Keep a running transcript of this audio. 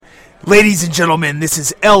Ladies and gentlemen, this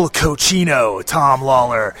is El Cochino, Tom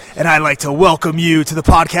Lawler, and I'd like to welcome you to the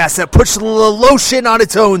podcast that puts the lotion on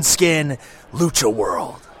its own skin, Lucha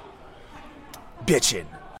World. Bitchin'.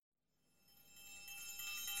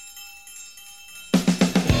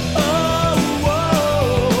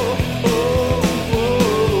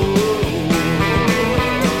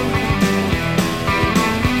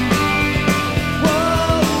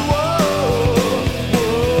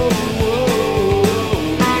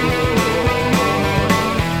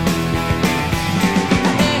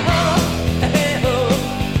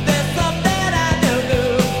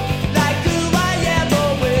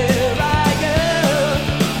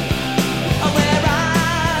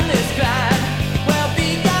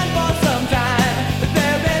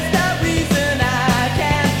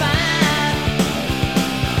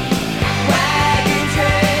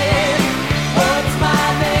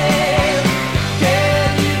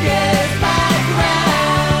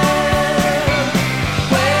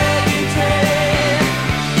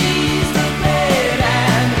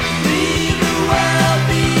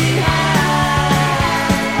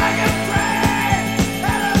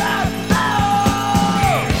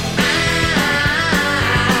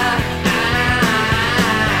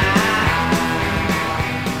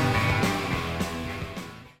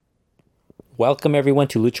 Welcome everyone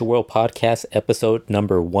to Lucha World Podcast episode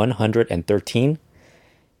number 113.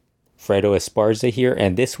 Fredo Esparza here,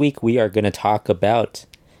 and this week we are going to talk about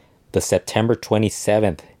the September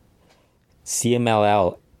 27th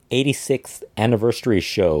CMLL 86th anniversary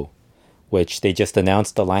show, which they just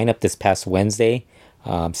announced the lineup this past Wednesday.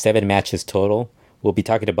 7 matches total. We'll be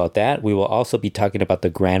talking about that. We will also be talking about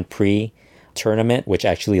the Grand Prix tournament, which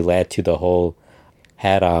actually led to the whole,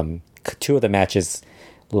 had 2 of the matches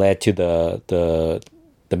led to the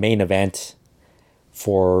main event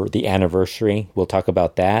for the anniversary. We'll talk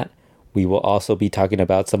about that. We will also be talking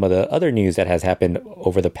about some of the other news that has happened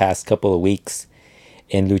over the past couple of weeks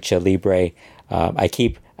in Lucha Libre. I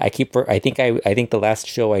think the last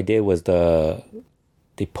show I did was the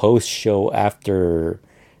post show after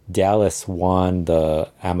Dallas won the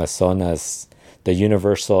Amazonas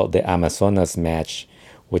match,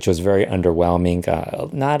 which was very underwhelming.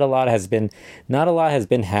 Not a lot has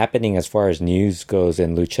been happening as far as news goes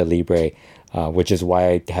in Lucha Libre, which is why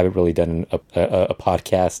I haven't really done a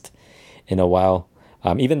podcast in a while.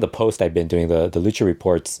 Even the post I've been doing, the Lucha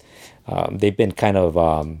Reports, they've been kind of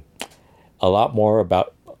a lot more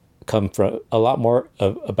about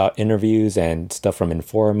interviews and stuff from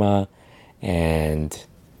Informa and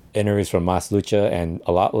interviews from Mas Lucha, and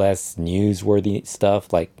a lot less newsworthy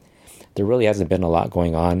stuff. Like, there really hasn't been a lot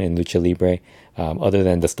going on in Lucha Libre, other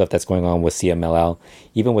than the stuff that's going on with CMLL.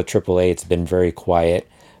 Even with AAA, it's been very quiet.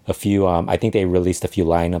 I think they released a few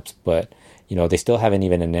lineups, but they still haven't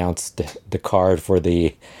even announced the card for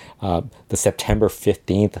the September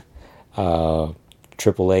 15th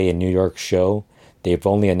AAA in New York show. They've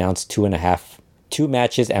only announced 2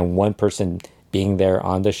 matches and 1 person being there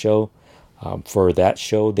on the show. For that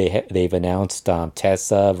show, they've announced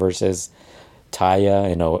Tessa versus Taya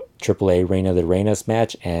in a AAA Reina de Reinas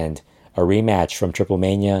match, and a rematch from Triple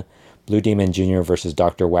Mania, Blue Demon Jr. versus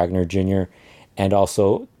Dr. Wagner Jr. And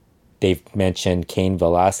also, they've mentioned Cain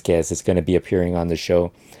Velasquez is going to be appearing on the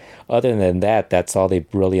show. Other than that, that's all they've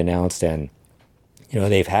really announced, and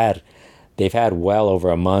they've had well over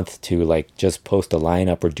a month to just post a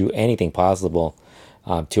lineup or do anything possible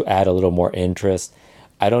to add a little more interest.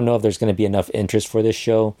 I don't know if there's going to be enough interest for this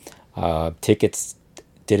show. Tickets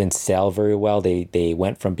didn't sell very well. They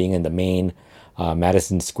went from being in the main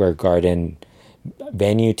Madison Square Garden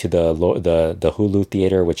venue to the Hulu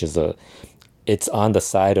Theater, which is it's on the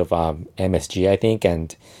side of MSG, I think,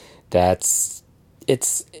 and it's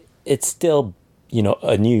still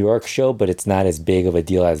a New York show, but it's not as big of a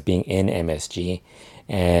deal as being in MSG,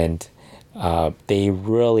 and they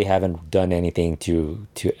really haven't done anything to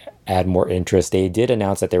add more interest. They did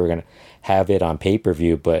announce that they were going to have it on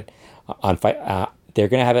pay-per-view, but they're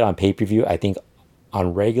going to have it on pay-per-view, I think,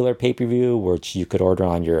 on regular pay-per-view, which you could order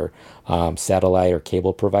on your satellite or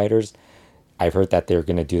cable providers. I've heard that they're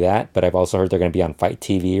going to do that, but I've also heard they're going to be on Fight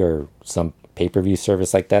TV or some pay-per-view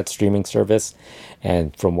service like that, streaming service.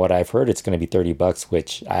 And from what I've heard, it's going to be $30,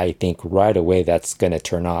 which I think right away that's going to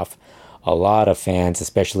turn off a lot of fans,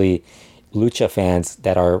 especially Lucha fans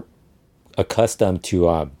that are accustomed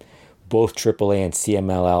to both AAA and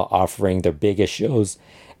CMLL offering their biggest shows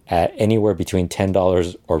at anywhere between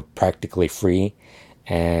 $10 or practically free.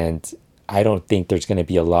 And I don't think there's going to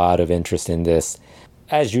be a lot of interest in this.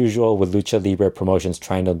 As usual with Lucha Libre promotions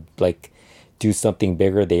trying to do something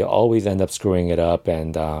bigger, they always end up screwing it up.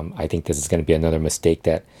 And I think this is going to be another mistake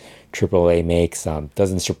that AAA makes.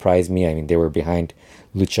 Doesn't surprise me. I mean, they were behind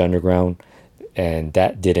Lucha Underground, and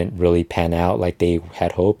that didn't really pan out like they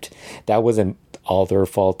had hoped. That wasn't all their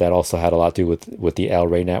fault. That also had a lot to do with the El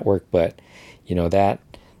Rey network. But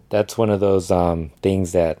that's one of those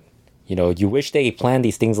things that you wish they planned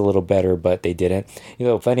these things a little better, but they didn't.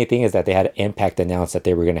 Funny thing is that they had Impact announce that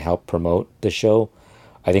they were going to help promote the show,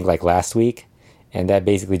 I think like last week, and that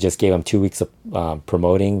basically just gave them 2 weeks of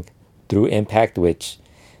promoting through Impact, which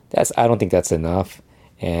I don't think that's enough.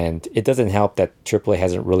 And it doesn't help that AAA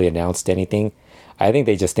hasn't really announced anything. I think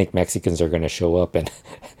they just think Mexicans are going to show up, and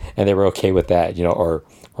and they were okay with that, or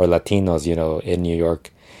Latinos, in New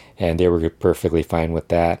York, and they were perfectly fine with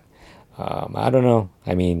that. I don't know.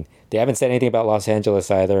 I mean, they haven't said anything about Los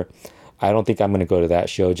Angeles either. I don't think I'm going to go to that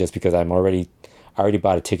show just because I already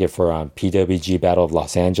bought a ticket for PWG Battle of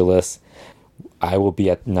Los Angeles. I will be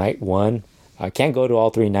at night 1. I can't go to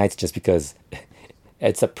all 3 nights just because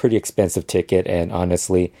it's a pretty expensive ticket, and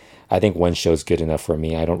honestly, I think one show's good enough for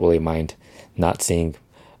me. I don't really mind not seeing.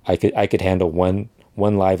 I could handle one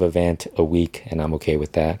live event a week, and I'm okay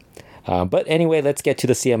with that. But anyway, let's get to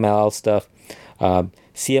the CMLL stuff.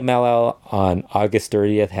 CMLL on August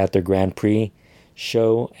 30th had their Grand Prix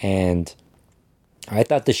show, and I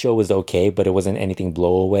thought the show was okay, but it wasn't anything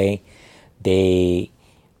blow away.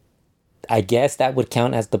 I guess that would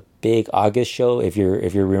count as the big August show. If you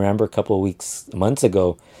remember a couple of months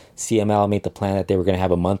ago, CMLL made the plan that they were going to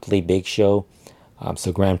have a monthly big show.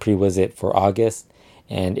 So Grand Prix was it for August,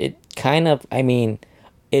 and it kind of, I mean,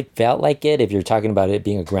 it felt like it. If you're talking about it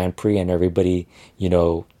being a Grand Prix and everybody,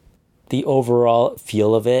 the overall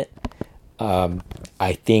feel of it,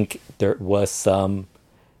 I think there was some.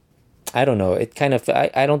 I don't know. It kind of.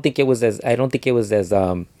 I don't think it was as. I don't think it was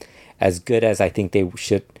as good as I think they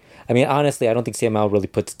should. I mean, honestly, I don't think CML really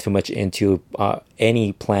puts too much into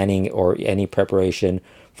any planning or any preparation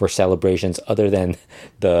for celebrations other than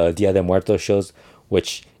the Dia de Muertos shows,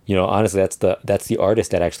 which honestly that's the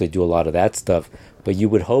artists that actually do a lot of that stuff. But you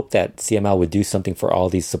would hope that CML would do something for all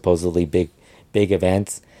these supposedly big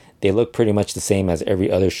events. They look pretty much the same as every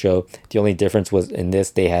other show. The only difference was in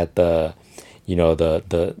this they had they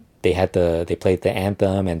played the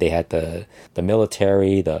anthem, and they had the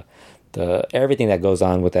military, the everything that goes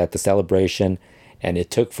on with that, the celebration, and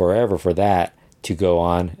it took forever for that to go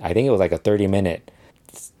on. I think it was like a 30-minute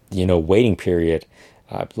waiting period.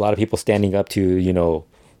 A lot of people standing up to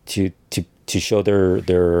show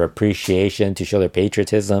their appreciation, to show their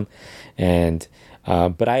patriotism, and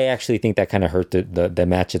but I actually think that kind of hurt the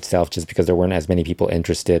match itself, just because there weren't as many people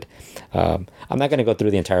interested. I'm not going to go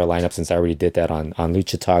through the entire lineup since I already did that on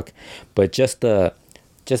Lucha Talk, but just the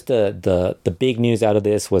big news out of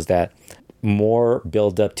this was that more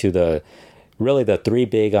build up to the 3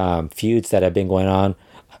 big feuds that have been going on.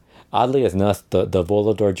 Oddly enough, the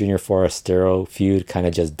Volador Jr. Forastero feud kind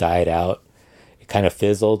of just died out. It kind of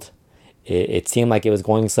fizzled. It seemed like it was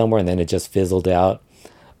going somewhere, and then it just fizzled out.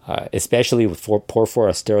 Especially with poor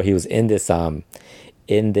Forastero, he was in this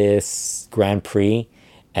Grand Prix,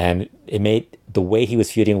 and it made the way he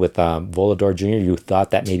was feuding with Volador Jr. You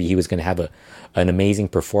thought that maybe he was going to have an amazing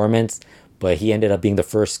performance, but he ended up being the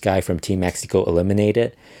first guy from Team Mexico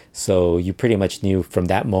eliminated. So you pretty much knew from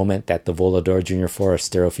that moment that the Volador Jr.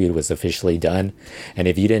 Forastero feud was officially done. And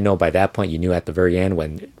if you didn't know by that point, you knew at the very end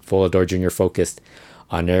when Volador Jr. focused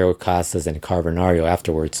on Nero Casas and Carbonario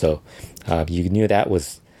afterwards. So you knew that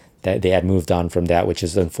they had moved on from that, which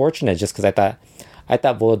is unfortunate, just because I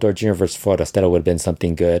thought Volador Jr. versus Forastero would have been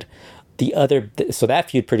something good. So that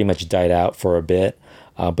feud pretty much died out for a bit.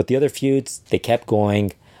 But the other feuds, they kept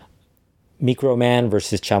going. Microman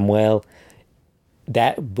versus Chamuel,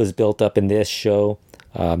 that was built up in this show.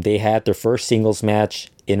 They had their first singles match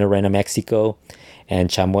in Arena Mexico, and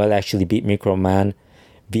Chamuel actually beat Microman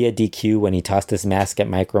via DQ when he tossed his mask at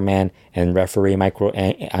Microman, and referee Micro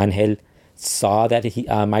Angel saw that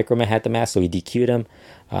Microman had the mask, so he DQ'd him.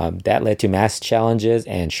 That led to mask challenges,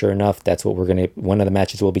 and sure enough, that's what one of the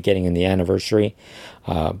matches we'll be getting in the anniversary.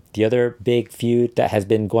 The other big feud that has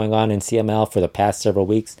been going on in CML for the past several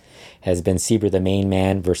weeks has been Sabre the Main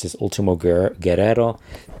Man versus Ultimo Guerrero.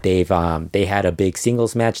 They had a big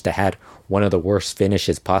singles match that had one of the worst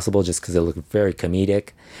finishes possible, just because it looked very comedic,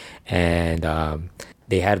 and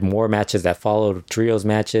they had more matches that followed trios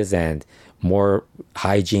matches and more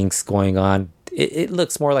hijinks going on. It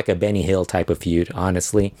looks more like a Benny Hill type of feud,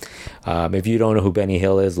 honestly. If you don't know who Benny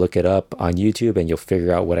Hill is, look it up on YouTube and you'll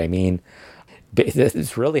figure out what I mean. But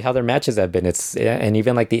it's really how their matches have been. And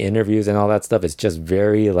even like the interviews and all that stuff, it's just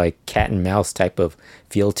very like cat and mouse type of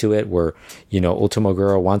feel to it, where Ultimo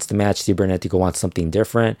Guerrero wants the match, Cibernetico wants something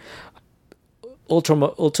different.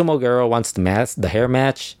 Ultimo Guerrero wants the hair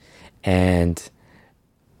match, and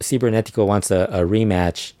Cibernetico wants a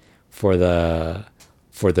rematch for the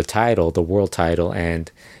title, the world title,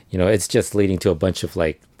 and it's just leading to a bunch of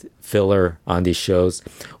like filler on these shows.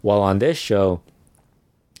 While on this show,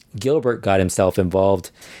 Gilbert got himself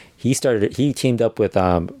involved. He teamed up with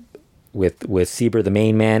Ciber, the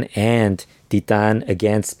main man, and Titan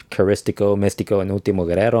against Caristico, Mystico, and Ultimo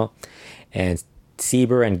Guerrero. And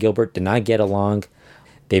Ciber and Gilbert did not get along.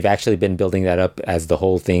 They've actually been building that up as the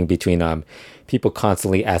whole thing between people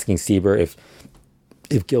constantly asking Ciber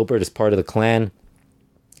if Gilbert is part of the clan.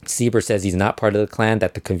 Ciber says he's not part of the clan,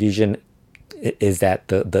 that the confusion is that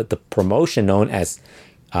the promotion known as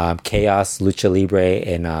Chaos Lucha Libre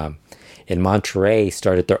in Monterrey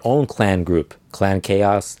started their own clan group, Clan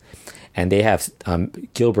Chaos, and they have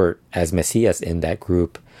Gilbert as Messias in that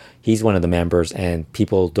group. He's one of the members, and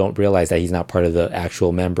people don't realize that he's not part of the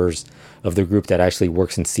actual members of the group that actually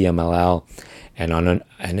works in CMLL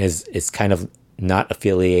and is kind of not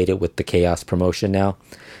affiliated with the Chaos promotion now.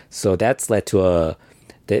 So that's led to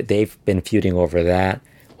they've been feuding over that.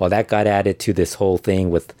 Well, that got added to this whole thing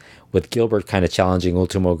with Gilbert kind of challenging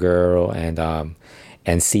Ultimo Guerrero and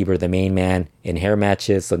Ciber, the main man, in hair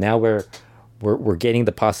matches. So now we're getting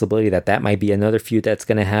the possibility that might be another feud that's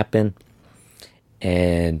going to happen.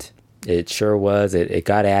 And it sure was. It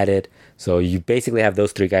got added. So you basically have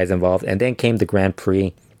those three guys involved. And then came the Grand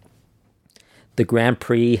Prix. The Grand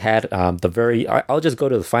Prix had I'll just go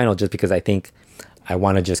to the final just because I think I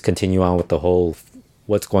want to just continue on with the whole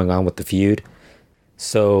what's going on with the feud.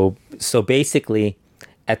 So basically,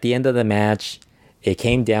 at the end of the match, it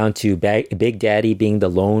came down to Big Daddy being the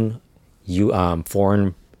lone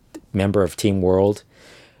foreign member of Team World,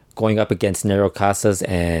 going up against Nero Casas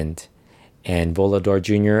and Volador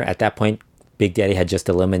Jr. At that point, Big Daddy had just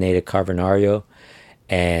eliminated Carbonario,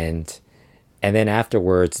 and then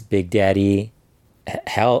afterwards, Big Daddy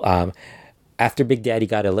after Big Daddy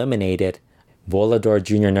got eliminated, Volador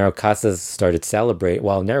Jr. and Nero Casas started celebrating.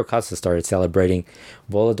 While Nero Casas started celebrating,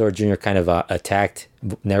 Volador Jr. kind of attacked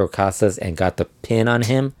Nero Casas and got the pin on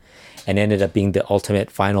him and ended up being the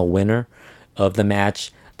ultimate final winner of the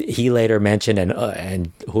match. He later mentioned,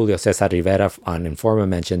 and Julio Cesar Rivera on Informa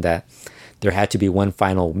mentioned that there had to be one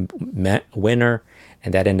final winner,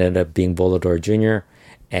 and that ended up being Volador Jr.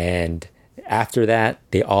 And after that,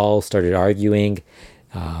 they all started arguing.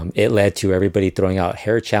 It led to everybody throwing out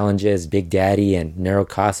hair challenges, Big Daddy and Nero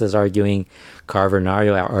Casas arguing,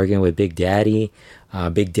 Carbonario arguing with Big Daddy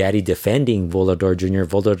defending Volador Jr.,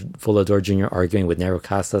 Volador Jr. arguing with Nero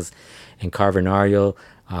Casas and Carbonario.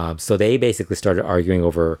 So they basically started arguing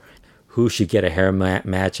over who should get a hair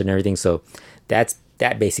match and everything. So that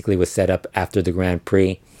basically was set up after the Grand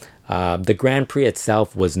Prix. The Grand Prix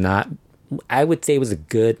itself was not, I would say it was a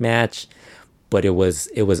good match, but it was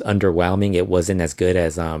underwhelming. It wasn't as good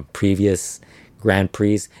as previous Grand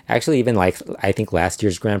Prix. Actually, even like I think last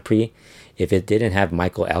year's Grand Prix, if it didn't have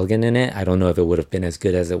Michael Elgin in it, I don't know if it would have been as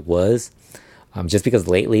good as it was. Just because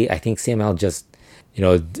lately, I think CML just,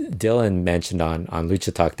 Dylan mentioned on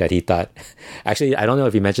Lucha Talk that he thought, actually, I don't know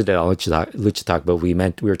if he mentioned it on Lucha Talk, but we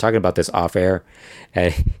were talking about this off air,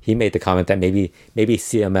 and he made the comment that maybe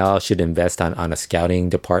CML should invest on a scouting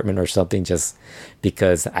department or something, just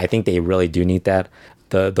because I think they really do need that.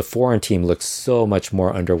 The foreign team looks so much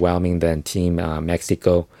more underwhelming than Team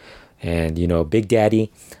Mexico, and Big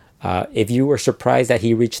Daddy. If you were surprised that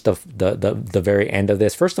he reached the very end of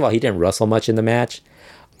this, first of all, he didn't wrestle much in the match.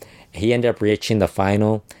 He ended up reaching the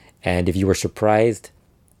final, and if you were surprised,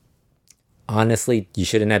 honestly, you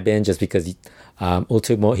shouldn't have been, just because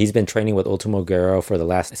he's been training with Ultimo Guerrero for the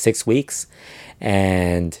last 6 weeks,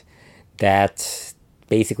 and that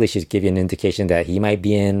basically should give you an indication that he might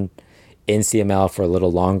be in CML for a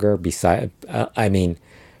little longer.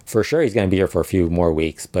 For sure he's going to be here for a few more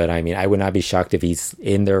weeks, but I would not be shocked if he's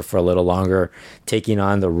in there for a little longer, taking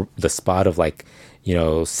on the spot of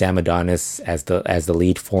Sam Adonis as the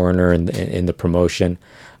lead foreigner in the promotion.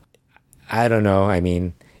 I don't know.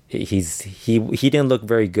 He didn't look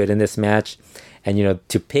very good in this match, and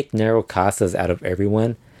to pick Nero Casas out of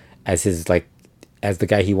everyone as as the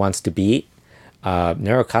guy he wants to beat.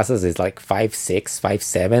 Nero Casas is like 5'6",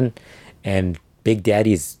 5'7", and Big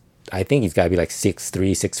Daddy's, I think he's got to be like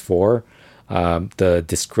 6'3", 6'4". The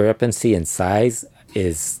discrepancy in size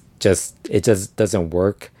is just doesn't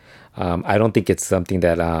work. I don't think it's something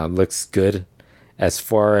that looks good as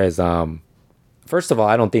far as first of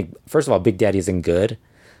all, Big Daddy isn't good,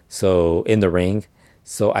 so in the ring.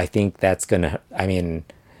 So I think that's gonna, and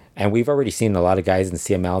we've already seen a lot of guys in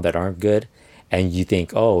CML that aren't good, and you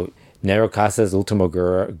think, oh, Nero Casas, Ultimo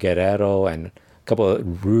Guerrero, and couple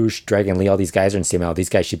of Rouge, Dragon Lee, all these guys are in CML. These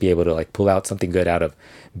guys should be able to like pull out something good out of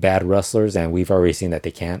bad wrestlers, and we've already seen that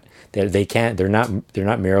they can't. They can't. They're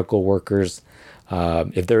not miracle workers.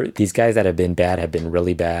 If they're these guys that have been bad have been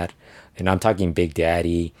really bad, and I'm talking Big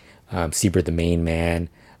Daddy, Seabird the Main Man,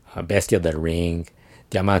 Bestia del Ring,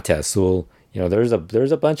 Diamante Azul. You know, there's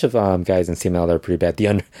a bunch of guys in CML that are pretty bad.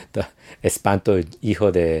 The Espanto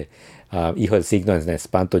Hijo de Signo and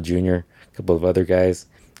Espanto Jr., a couple of other guys.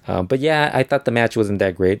 But yeah, I thought the match wasn't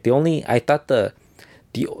that great. I thought the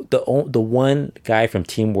one guy from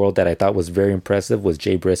Team World that I thought was very impressive was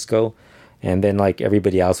Jay Briscoe, and then like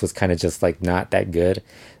everybody else was kind of just like not that good.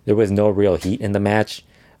 There was no real heat in the match.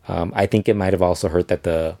 I think it might have also hurt that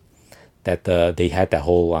they had that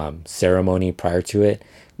whole ceremony prior to it,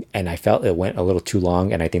 and I felt it went a little too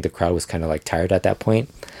long, and I think the crowd was kind of like tired at that point.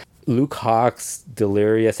 Luke Hawx,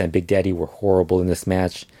 Delirious, and Big Daddy were horrible in this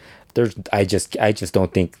match. I just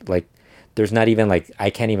don't think like there's not even like I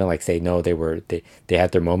can't even like say no they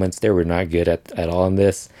had their moments. They were not good at all in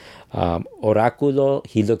this. Oraculo,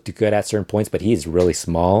 he looked good at certain points, but he's really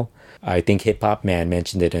small. I think Hip Hop Man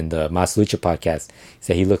mentioned it in the Mas Lucha podcast. He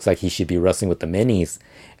said he looks like he should be wrestling with the minis,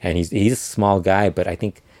 and he's a small guy. But I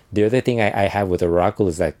think the other thing I have with Oraculo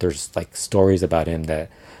is that there's like stories about him that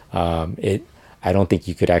I don't think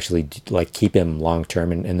you could actually like keep him long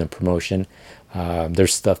term in the promotion.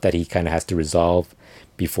 There's stuff that he kind of has to resolve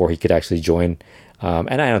before he could actually join.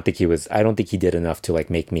 And I don't think he did enough to like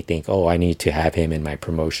make me think, oh, I need to have him in my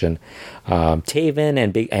promotion.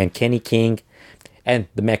 Taven and Kenny King and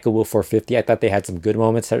the Mecha Wolf 450, I thought they had some good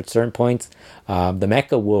moments at certain points. The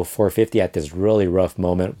Mecha Wolf 450 had this really rough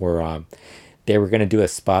moment where they were going to do a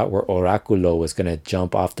spot where Oraculo was going to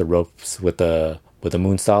jump off the ropes with a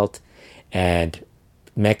moonsault, and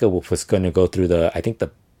Mecha Wolf was going to go through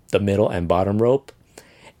the middle and bottom rope.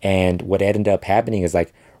 And what ended up happening is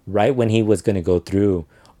like right when he was going to go through,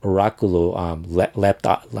 Oraculo leapt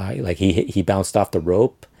off, like he bounced off the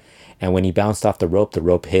rope, and when he bounced off the rope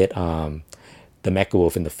hit the Mecha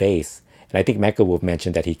Wolf in the face. And I think Mecha Wolf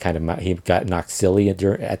mentioned that he got knocked silly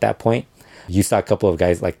at that point. You saw a couple of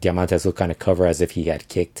guys like Diamante Azul kind of cover as if he had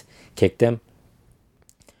kicked him,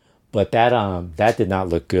 but that did not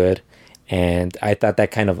look good. And I thought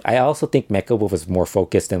I also think Mecha Wolf was more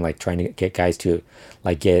focused in like trying to get guys to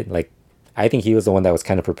like I think he was the one that was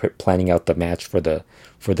kind of planning out the match for the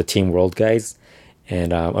Team World guys.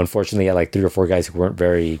 And unfortunately, I had like 3 or 4 guys who weren't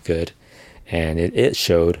very good, and it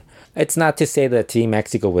showed. It's not to say that Team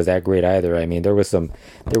Mexico was that great either. I mean, there was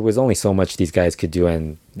only so much these guys could do,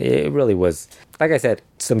 and it really was, like I said,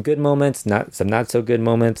 some good moments, some not so good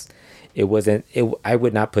moments. I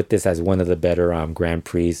would not put this as one of the better Grand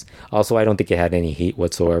Prix. Also, I don't think it had any heat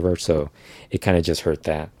whatsoever, so it kind of just hurt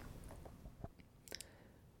that.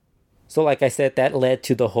 So like I said, that led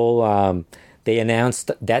to the whole, they announced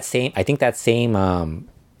I think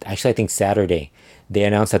Saturday, they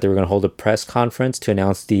announced that they were going to hold a press conference to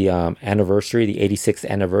announce the anniversary, the 86th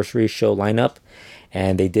anniversary show lineup.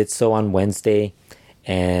 And they did so on Wednesday.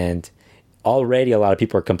 And already a lot of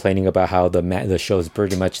people are complaining about how the show is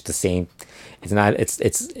pretty much the same.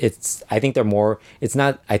 I think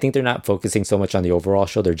they're not focusing so much on the overall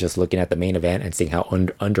show. They're just looking at the main event and seeing how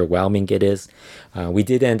underwhelming it is. We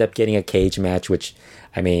did end up getting a cage match, which,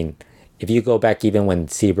 I mean, if you go back even when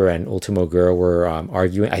Sabre and Ultimo Guerrero were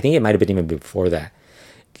arguing, I think it might have been even before that.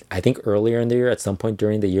 I think earlier in the year, at some point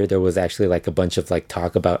during the year, there was actually like a bunch of like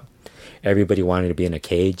talk about everybody wanting to be in a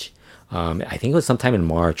cage. I think it was sometime in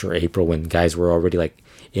March or April when guys were already like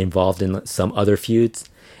involved in some other feuds,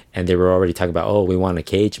 and they were already talking about, oh, we want a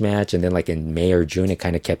cage match. And then like in May or June, it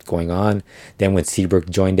kind of kept going on. Then when Seabrook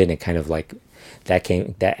joined in, it kind of like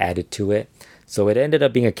that added to it. So it ended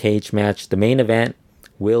up being a cage match. The main event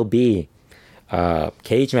will be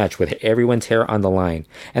cage match with everyone's hair on the line.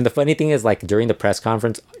 And the funny thing is, like, during the press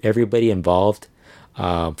conference, everybody involved,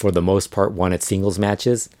 for the most part, wanted singles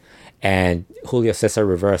matches. And Julio Cesar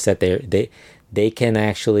Rivera said they can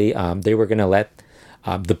actually, they were going to let,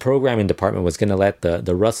 the programming department was going to let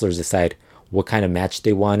the wrestlers decide what kind of match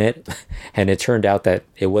they wanted. And it turned out that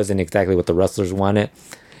it wasn't exactly what the wrestlers wanted.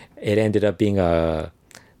 It ended up being the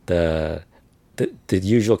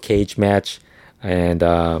usual cage match.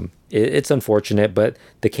 And it's unfortunate, but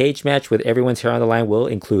the cage match with everyone's hair on the line will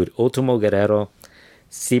include Ultimo Guerrero,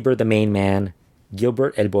 Sabre the Main Man,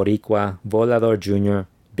 Gilbert El Boricua, Volador Jr.,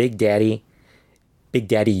 Big Daddy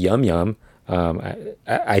Yum Yum.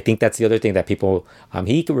 I think that's the other thing that people,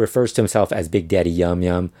 he refers to himself as Big Daddy Yum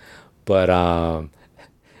Yum, but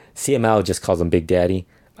CML just calls him Big Daddy.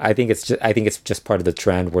 I think it's just part of the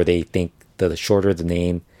trend where they think the shorter the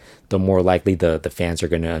name, the more likely the fans are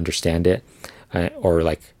going to understand it, or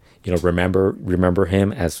like remember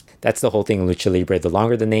him. As that's the whole thing in Lucha Libre. The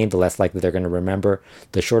longer the name, the less likely they're going to remember.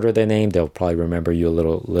 The shorter the name, they'll probably remember you a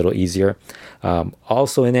little easier.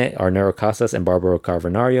 Also in it are Nero Casas and Barbaro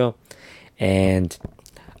Carbonario. And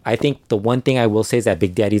I think the one thing I will say is that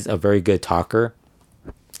Big Daddy's a very good talker.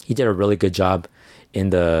 He did a really good job in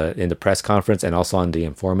the press conference and also on the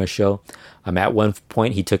Informa show. At one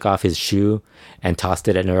point, he took off his shoe and tossed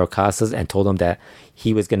it at Nero Casas and told him that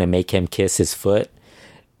he was going to make him kiss his foot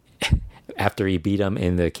after he beat him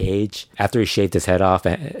in the cage, after he shaved his head off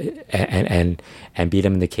and beat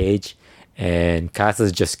him in the cage. And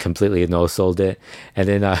Casas just completely no-sold it. And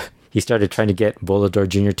then he started trying to get Volador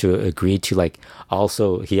Jr. to agree to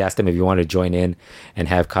also, he asked him if he wanted to join in and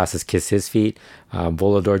have Casas kiss his feet.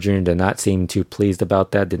 Volador Jr. did not seem too pleased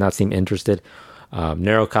about that, did not seem interested.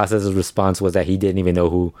 Nero Casas' response was that he didn't even know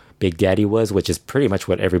who Big Daddy was, which is pretty much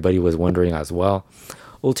what everybody was wondering as well.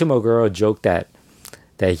 Ultimo Guerrero joked that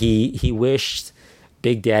he wished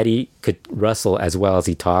Big Daddy could wrestle as well as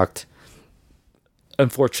he talked.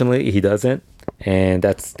 Unfortunately, he doesn't. And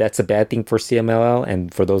that's a bad thing for CMLL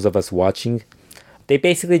and for those of us watching. They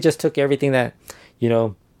basically just took everything that,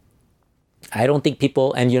 I don't think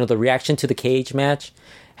people, and the reaction to the cage match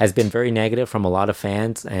has been very negative from a lot of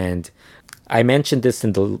fans. And I mentioned this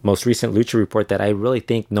in the most recent Lucha Report that I really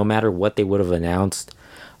think no matter what they would have announced,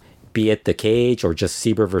 be it the cage or just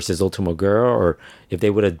Sabre versus Ultimo Guerrero, or if they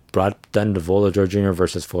would have done the Volador Jr.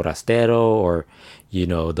 versus Forastero, or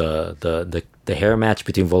the hair match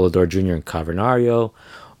between Volador Jr. and Cavernario,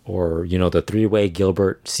 or the three-way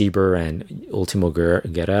Gilbert, Sabre, and Ultimo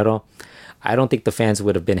Guerrero, I don't think the fans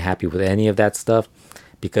would have been happy with any of that stuff,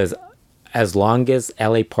 because as long as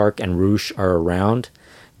LA Park and Roosh are around,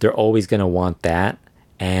 they're always going to want that,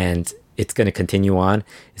 and it's going to continue on,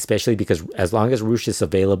 especially because as long as Roosh is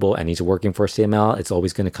available and he's working for CML, it's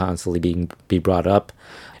always going to constantly be brought up.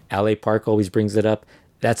 LA Park always brings it up.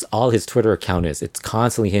 That's all his Twitter account is. It's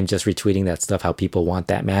constantly him just retweeting that stuff, how people want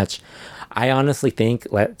that match. I honestly think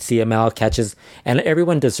let CML catches, and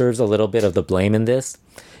everyone deserves a little bit of the blame in this,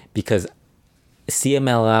 because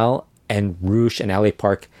CMLL and Roosh and LA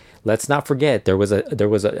Park, let's not forget there was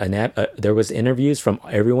interviews from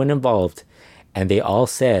everyone involved, and they all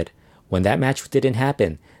said when that match didn't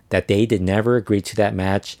happen that they did never agree to that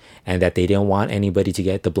match and that they didn't want anybody to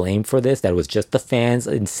get the blame for this. That was just the fans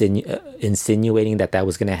insinuating that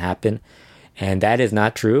was going to happen. And that is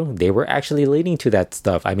not true. They were actually leading to that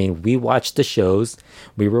stuff. I mean, we watched the shows.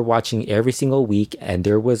 We were watching every single week, and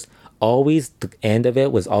there was always, the end of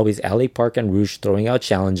it was always LA Park and Roosh throwing out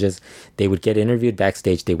challenges. They would get interviewed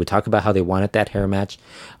backstage. They would talk about how they wanted that hair match.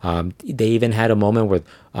 They even had a moment where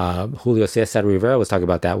Julio Cesar Rivera was talking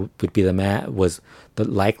about that would be was the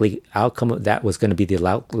likely outcome of that was going to be the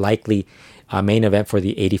likely main event for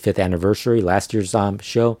the 85th anniversary, last year's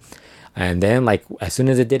show. And then, as soon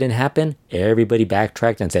as it didn't happen, everybody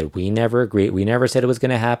backtracked and said, we never agreed. We never said it was going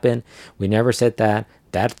to happen. We never said that.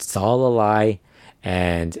 That's all a lie.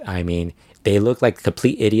 And I mean, they look like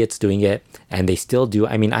complete idiots doing it, and they still do.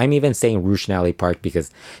 I mean, I'm even saying Roosh and Alley Park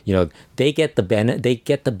because they get the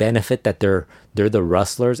benefit that they're the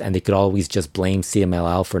rustlers, and they could always just blame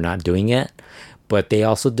CMLL for not doing it. But they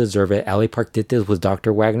also deserve it. LA Park did this with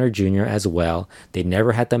Dr. Wagner Jr. as well. They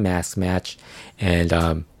never had the mask match,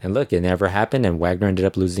 and look, it never happened. And Wagner ended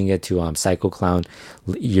up losing it to Psycho Clown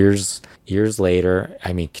years later.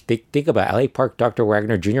 I mean, think about LA Park, Dr.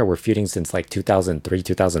 Wagner Jr. were feuding since 2003,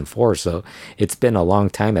 2004. So it's been a long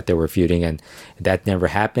time that they were feuding, and that never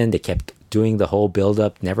happened. They kept doing the whole build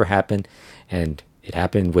up, never happened, and it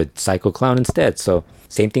happened with Psycho Clown instead. So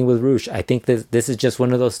same thing with Roosh. I think this is just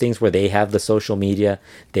one of those things where they have the social media,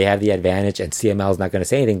 they have the advantage, and CML is not going to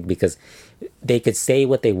say anything because they could say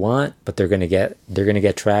what they want, but they're going to get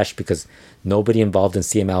trashed because nobody involved in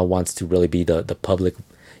CML wants to really be the public,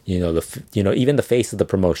 even the face of the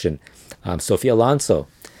promotion. Sophia Alonso,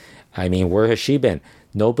 I mean, where has she been?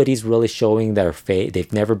 Nobody's really showing their face.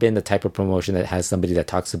 They've never been the type of promotion that has somebody that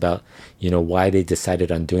talks about, why they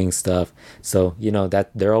decided on doing stuff. So, that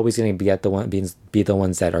they're always going to be the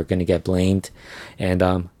ones that are going to get blamed.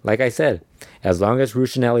 And like I said, as long as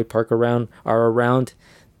Roosh and Alley Park are around,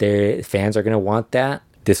 their fans are going to want that.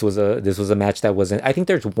 This was a match that wasn't. I think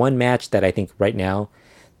there's one match that I think right now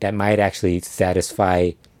that might actually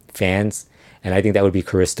satisfy fans, and I think that would be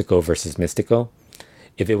Caristico versus Mystico.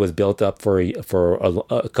 If it was built up for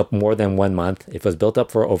a couple more than 1 month, if it was built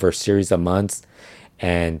up for over a series of months,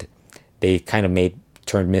 and they kind of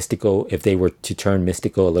turned Mystico, if they were to turn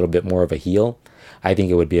Mystico a little bit more of a heel, I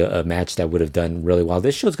think it would be a match that would have done really well.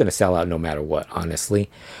 This show's going to sell out no matter what, honestly.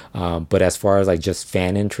 But as far as like just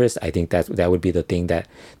fan interest, I think that would be the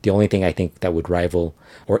only thing I think that would rival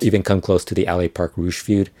or even come close to the LA Park Rouge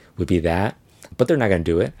feud would be that. But they're not going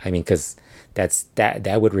to do it. I mean, because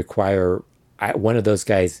that would require one of those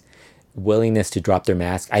guys' willingness to drop their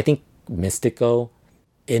mask. I think Mystico,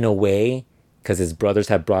 in a way, because his brothers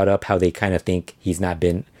have brought up how they kind of think he's not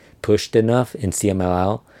been pushed enough in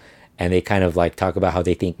CMLL. And they kind of like talk about how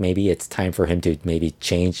they think maybe it's time for him to maybe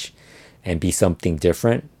change and be something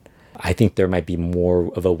different. I think there might be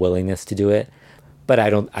more of a willingness to do it. But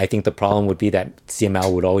I think the problem would be that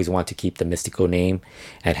CMLL would always want to keep the Mystico name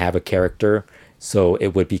and have a character. So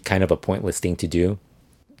it would be kind of a pointless thing to do.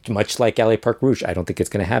 Much like LA Park Rouge, I don't think it's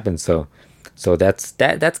going to happen. So that's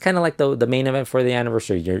kind of like the main event for the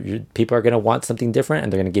anniversary. Your people are going to want something different,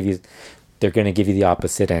 and they're going to give you the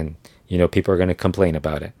opposite, and people are going to complain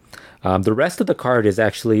about it. The rest of the card is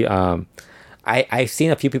actually, I've seen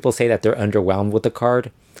a few people say that they're underwhelmed with the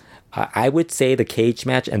card. I would say the cage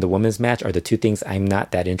match and the women's match are the two things I'm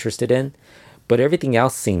not that interested in, but everything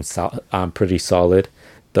else seems pretty solid.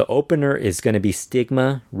 The opener is going to be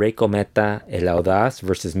Stigma, Rey Cometa, El Audaz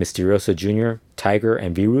versus Misterioso Jr., Tiger,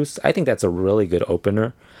 and Virus. I think that's a really good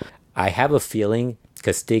opener. I have a feeling,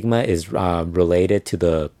 because Stigma is related to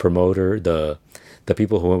the promoter, the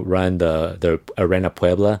people who run the Arena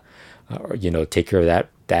Puebla, take care of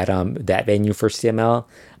that venue for CML.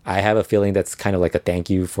 I have a feeling that's kind of like a thank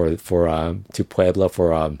you to Puebla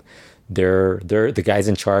for they're the guys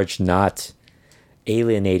in charge not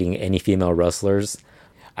alienating any female wrestlers.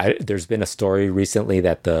 There's been a story recently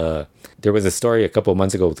that there was a story a couple of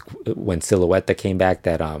months ago when Silueta came back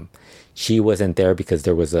that she wasn't there because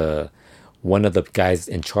there was one of the guys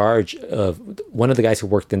in charge of one of the guys who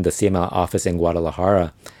worked in the CML office in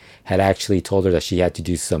Guadalajara had actually told her that she had to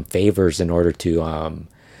do some favors in order to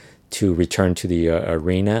return to the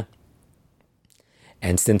arena.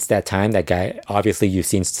 And since that time, that guy, obviously you've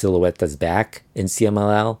seen Silueta's back in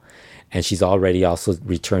CMLL, and she's already also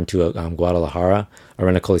returned to Guadalajara,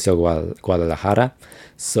 Arena Coliseo Guadalajara.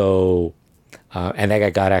 So, and that guy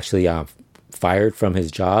got actually fired from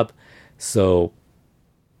his job. So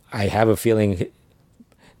I have a feeling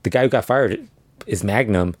the guy who got fired is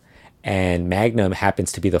Magnum, and Magnum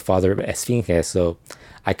happens to be the father of Esfinge. So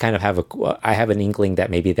I kind of have an inkling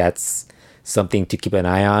that maybe that's something to keep an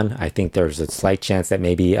eye on. I think there's a slight chance that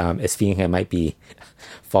maybe Esfinge might be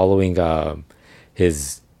following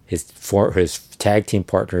his tag team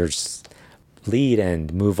partner's lead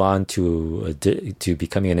and move on to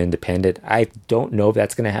becoming an independent. I don't know if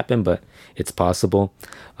that's going to happen, but it's possible.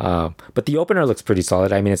 But the opener looks pretty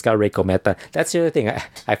solid. I mean, it's got Rey Cometa. That's the other thing.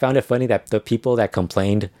 I found it funny that the people that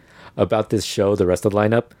complained about this show, the rest of the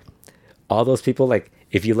lineup, all those people, like,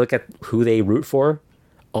 if you look at who they root for,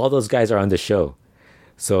 all those guys are on the show.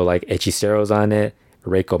 So, like, Hechicero's on it,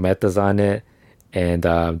 Rey Cometa's on it, and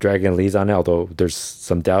Dragon Lee's on it, although there's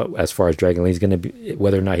some doubt as far as Dragon Lee's going to be,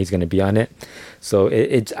 whether or not he's going to be on it. So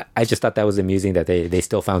I just thought that was amusing that they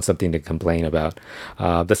still found something to complain about.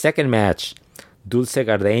 The second match, Dulce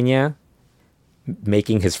Gardenia,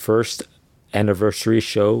 making his first anniversary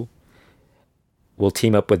show, will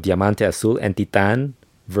team up with Diamante Azul and Titan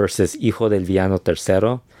versus Hijo del Villano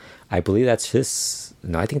Tercero. I believe that's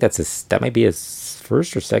that might be his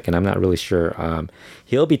first or second. I'm not really sure.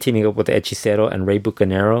 He'll be teaming up with Hechicero and Rey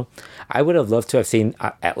Bucanero. I would have loved to have seen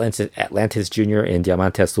Atlantis Jr. in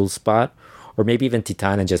Diamante Azul's spot, or maybe even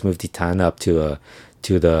Titan and just move Titan up to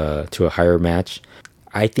a higher match.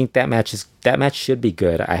 I think that match should be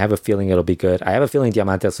good. I have a feeling it'll be good. I have a feeling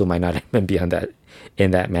Diamante Azul might not even be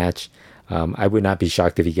in that match. I would not be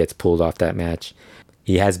shocked if he gets pulled off that match.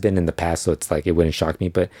 He has been in the past, so it's like it wouldn't shock me.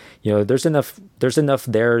 But there's enough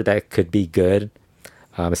there that could be good,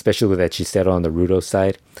 especially with Hechicero on the Rudo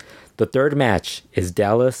side. The third match is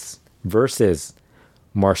Dallas versus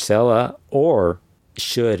Marcella, or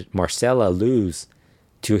should Marcella lose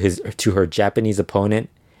to her Japanese opponent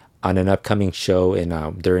on an upcoming show in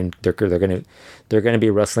they're gonna be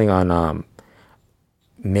wrestling on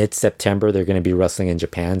mid-September. They're gonna be wrestling in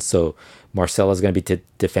Japan, so Marcella's going to be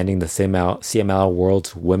defending the CMLL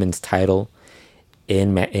World's Women's title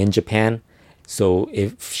in Japan. So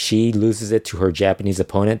if she loses it to her Japanese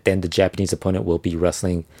opponent, then the Japanese opponent will be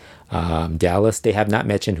wrestling Dallas. They have not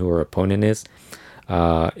mentioned who her opponent is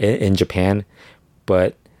in Japan,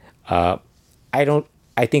 but I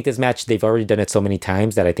think this match, they've already done it so many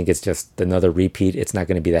times that I think it's just another repeat. It's not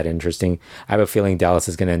going to be that interesting. I have a feeling Dallas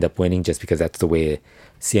is going to end up winning just because that's the way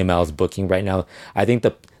CML is booking right now. I think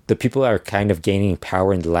the people that are kind of gaining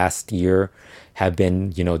power in the last year have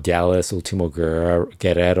been, Dallas, Ultimo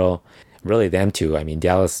Guerrero, really them two. I mean,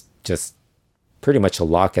 Dallas just pretty much a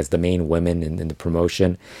lock as the main women in the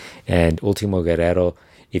promotion. And Ultimo Guerrero,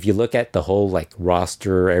 if you look at the whole like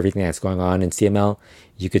roster, everything that's going on in CML,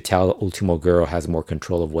 you could tell Ultimo Guerrero has more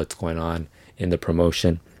control of what's going on in the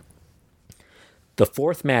promotion. The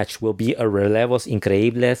fourth match will be a Relevos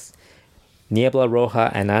Increíbles, Niebla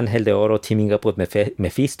Roja and Ángel de Oro teaming up with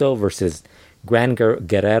Mephisto versus Gran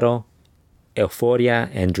Guerrero, Euphoria,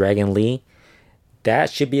 and Dragon Lee. That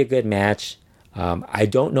should be a good match. I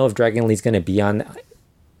don't know if Dragon Lee's going to be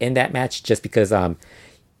in that match just because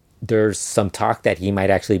there's some talk that he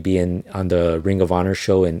might actually be on the Ring of Honor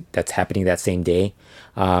show, and that's happening that same day.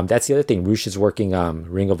 That's the other thing. Rush is working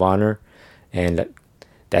Ring of Honor, and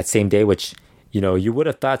that same day, which you would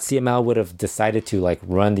have thought CML would have decided to like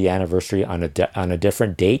run the anniversary on a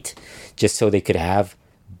different date, just so they could have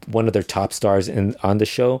one of their top stars on the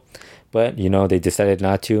show. But they decided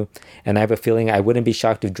not to, and I have a feeling I wouldn't be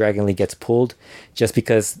shocked if Dragon Lee gets pulled, just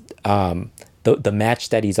because the match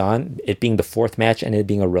that he's on, it being the fourth match and it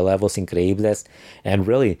being a Relevos Increíbles, and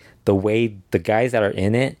really the way the guys that are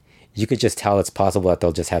in it, you could just tell it's possible that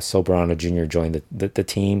they'll just have Soberano Jr. join the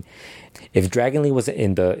team. If Dragon Lee was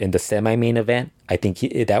in the semi-main event, I think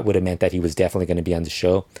that would have meant that he was definitely going to be on the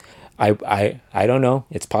show. I don't know.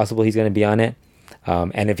 It's possible he's going to be on it.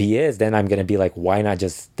 And if he is, then I'm going to be like, why not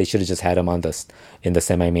they should have just had him in the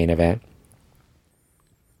semi-main event.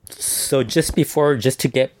 So before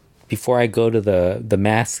I go to the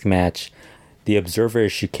mask match, the Observer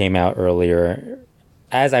issue came out earlier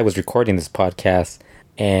as I was recording this podcast,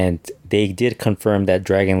 and they did confirm that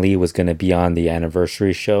Dragon Lee was going to be on the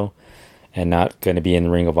anniversary show and not going to be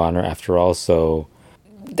in Ring of Honor after all. So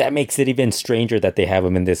that makes it even stranger that they have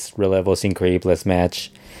him in this Relevos Increíbles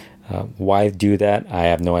match. Why do that? I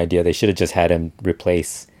have no idea. They should have just had him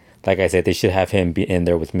replace. Like I said, they should have him be in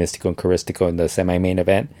there with Mystico and Caristico in the semi-main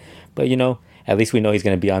event. But, at least we know he's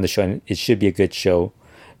going to be on the show, and it should be a good show.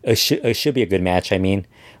 It should be a good match,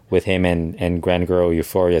 with him and Gran Guerrero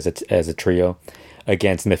Euphoria as a trio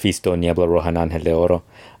against Mephisto, Niebla Roja, and Ángel de Oro.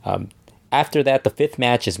 After that, the fifth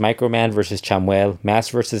match is Microman versus Chamuel,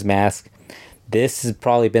 Mask versus Mask. This has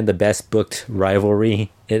probably been the best booked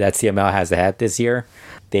rivalry that CML has had this year.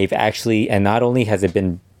 They've actually, and not only has it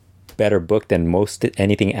been better booked than most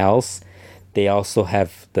anything else, they also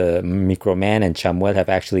have the Microman and Chamuel have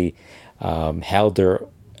actually held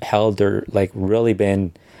their like really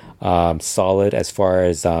been solid as far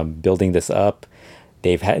as building this up.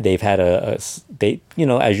 They've had as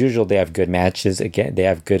usual, they have good matches. Again, they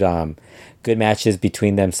have good matches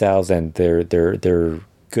between themselves, and they're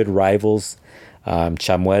good rivals.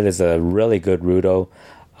 Chamuel is a really good Rudo,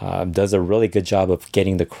 does a really good job of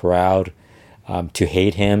getting the crowd to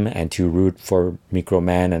hate him and to root for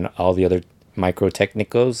Microman and all the other Micro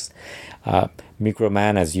Technicos.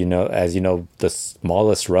 Microman, as you know, the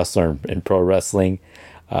smallest wrestler in pro wrestling,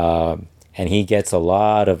 and he gets a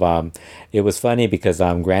lot of. It was funny because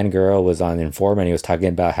Gran Guerrero was on Informa, and he was talking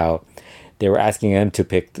about how they were asking him to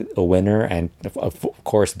pick a winner, and of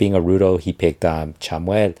course, being a Rudo, he picked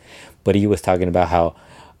Chamuel. But he was talking about how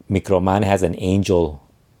Microman has an angel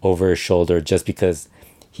over his shoulder just because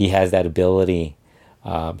he has that ability.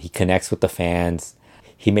 He connects with the fans.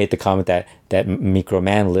 He made the comment that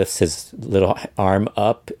Microman lifts his little arm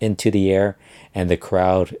up into the air, and the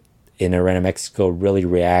crowd in Arena Mexico really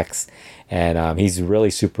reacts, and he's really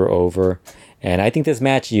super over. And I think this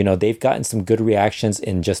match, they've gotten some good reactions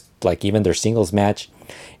in just like even their singles match,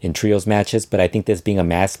 in trios matches. But I think this being a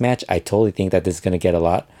mask match, I totally think that this is going to get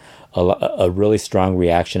a really strong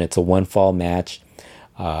reaction. It's a one fall match.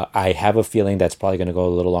 I have a feeling that's probably going to go a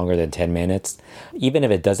little longer than 10 minutes. Even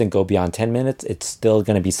if it doesn't go beyond 10 minutes, it's still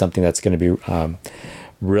going to be something that's going to be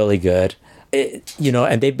really good.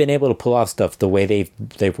 And they've been able to pull off stuff the way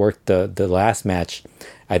they've worked the last match.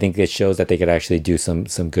 I think it shows that they could actually do some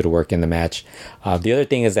good work in the match. The other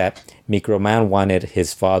thing is that Microman wanted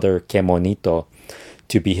his father, Kemonito,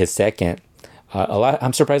 to be his second.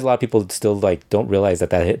 I'm surprised a lot of people still don't realize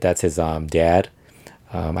that's his dad.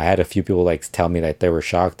 I had a few people tell me that they were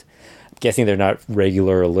shocked. I'm guessing they're not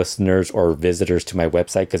regular listeners or visitors to my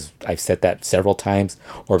website, because I've said that several times.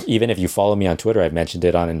 Or even if you follow me on Twitter, I've mentioned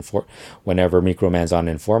it whenever Microman's on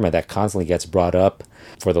Informa. That constantly gets brought up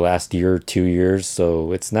for the last year or 2 years,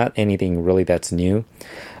 so it's not anything really that's new.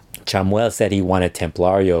 Chamuel said he wanted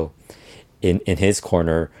Templario in his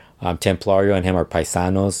corner. Templario and him are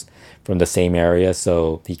paisanos from the same area,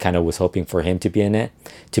 so he kind of was hoping for him to be in it,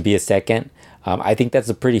 to be a second. I think that's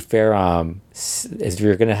a pretty fair. If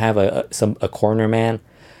you're gonna have a corner man,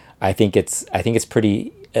 I think it's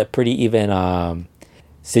pretty a pretty even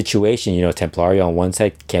situation. You know, Templario on one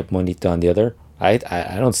side, Camp Monito on the other. I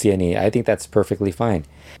don't see any. I think that's perfectly fine,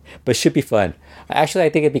 but should be fun. Actually, I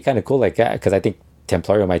think it'd be kind of cool like that because I think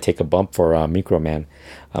Templario might take a bump for Microman.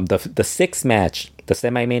 The sixth match, the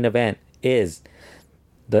semi-main event, is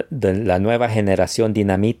the La Nueva Generación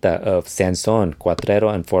Dinamita of Sansón,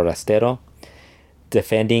 Cuatrero, and Forastero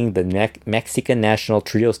defending the Mexican national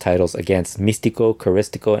trios titles against Místico,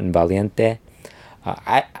 Caristico, and Valiente.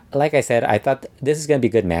 Like I said, I thought this is gonna be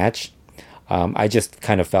a good match. I just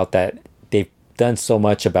kind of felt that they've done so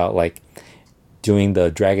much about like doing the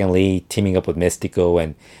Dragon Lee teaming up with Místico,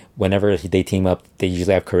 and whenever they team up, they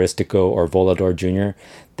usually have Caristico or Volador Jr.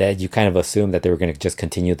 That you kind of assume that they were going to just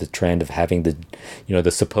continue the trend of having the, you know, the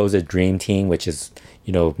supposed dream team, which is,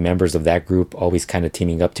 you know, members of that group always kind of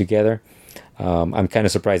teaming up together. I'm kind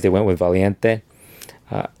of surprised they went with Valiente.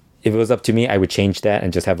 If it was up to me, I would change that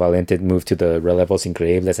and just have Valiente move to the Relevos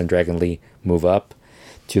Increíbles and Dragon Lee move up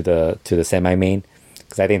to the semi-main,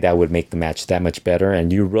 because I think that would make the match that much better.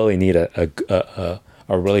 And you really need a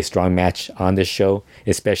really strong match on this show,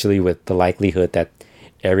 especially with the likelihood that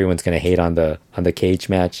everyone's going to hate on the cage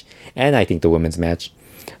match, and I think the women's match.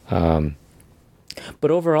 But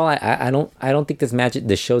overall, I don't think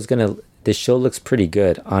this show looks pretty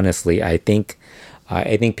good. Honestly, I think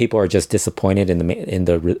people are just disappointed in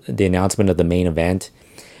the announcement of the main event,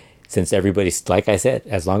 since everybody's, like I said,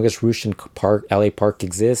 as long as Rush and LA Park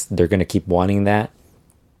exists, they're going to keep wanting that,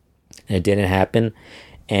 and it didn't happen.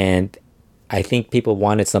 And I think people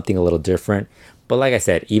wanted something a little different. But like I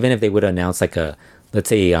said, even if they would announce like let's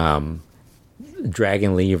say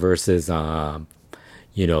Dragon Lee versus Sansón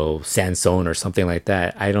or something like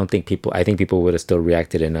that, I think people would have still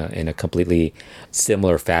reacted in a completely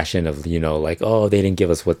similar fashion of, like, oh, they didn't give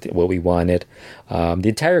us what we wanted. The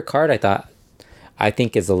entire card I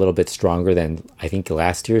think is a little bit stronger than I think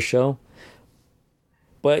last year's show.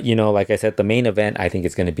 But, like I said, the main event, I think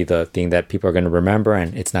it's going to be the thing that people are going to remember,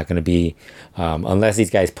 and it's not going to be, unless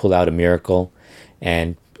these guys pull out a miracle,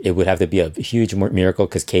 and it would have to be a huge miracle,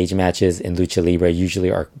 because cage matches in Lucha Libre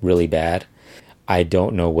usually are really bad. I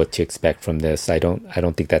don't know what to expect from this. I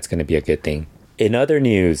don't think that's going to be a good thing. In other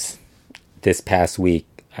news, this past week,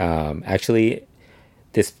 I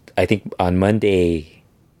think on Monday,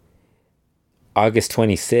 August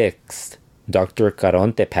 26th, Dr.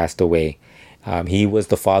 Caronte passed away. He was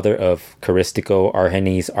the father of Caristico,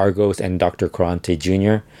 Argenis, Argos, and Dr. Caronte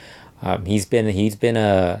Jr. He's been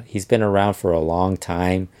around for a long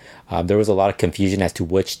time. There was a lot of confusion as to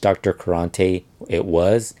which Dr. Caronte it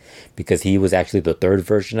was, because he was actually the third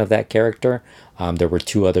version of that character. There were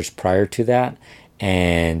two others prior to that,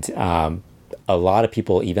 and a lot of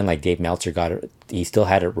people, even like Dave Meltzer, he still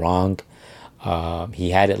had it wrong.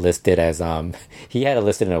 He had it listed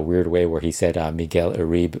in a weird way, where he said Miguel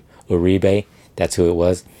Uribe, that's who it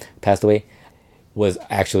was, passed away. Was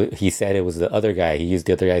actually, he said it was the other guy. He used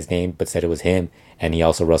the other guy's name, but said it was him, and he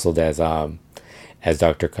also wrestled as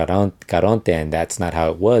Dr. Caronte, and that's not how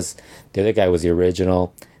it was. The other guy was the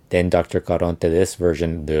original. Then Dr. Caronte, this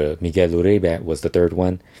version, the Miguel Uribe, was the third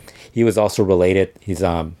one. He was also related. He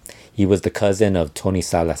was the cousin of Tony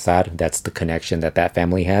Salazar. That's the connection that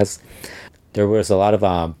family has. There was a lot of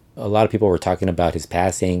people were talking about his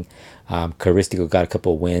passing. Caristico got a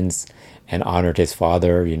couple wins and honored his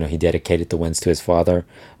father. He dedicated the wins to his father.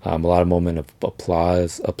 A lot of moment of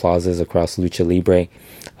applauses across Lucha Libre.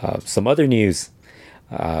 Some other news.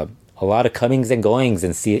 A lot of comings and goings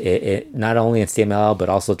not only in CMLL but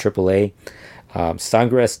also AAA.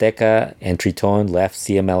 Sangre Azteca and Triton left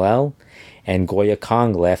CMLL, and Goya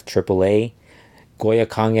Kong left AAA. Goya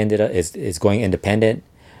Kong is going independent.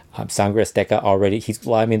 Sangre Azteca already,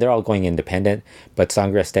 they're all going independent, but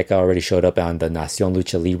Sangre Azteca already showed up on the Nación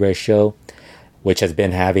Lucha Libre show, which has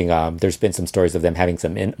been having, there's been some stories of them having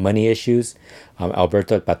some money issues.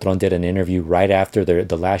 Alberto El Patron did an interview right after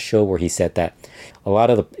the last show, where he said that a lot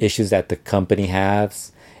of the issues that the company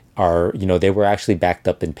has are, they were actually backed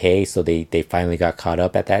up in pay, so they finally got caught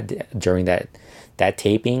up at that during that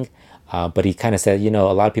taping. But he kind of said, a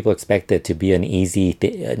lot of people expect it to be an easy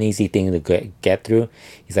thing to get through.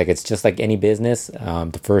 He's like, it's just like any business.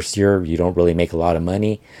 The first year, you don't really make a lot of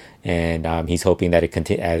money. And he's hoping that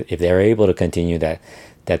if they're able to continue, that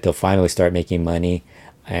they'll finally start making money.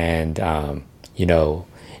 And, and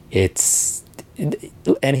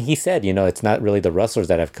he said, it's not really the wrestlers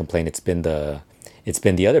that have complained. It's been the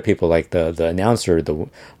other people, like the announcer, the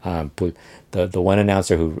one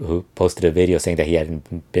announcer who posted a video saying that he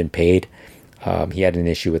hadn't been paid. He had an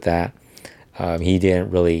issue with that. He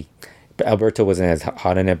didn't really. Alberto wasn't as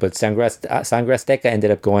hot on it, but Sangre Azteca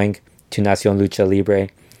ended up going to Nación Lucha Libre,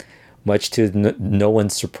 much to no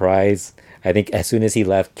one's surprise. I think as soon as he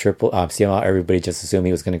left CML, everybody just assumed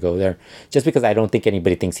he was going to go there. Just because I don't think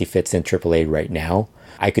anybody thinks he fits in AAA right now.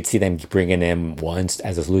 I could see them bringing him once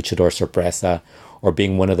as a luchador sorpresa, or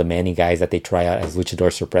being one of the many guys that they try out as luchador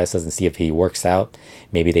sorpresas and see if he works out.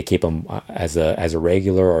 Maybe they keep him as a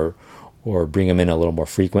regular, or bring him in a little more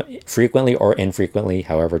frequently or infrequently.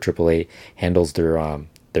 However, AAA handles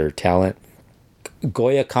their talent.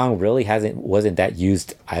 Goya Kong really wasn't that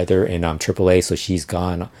used either in AAA, so she's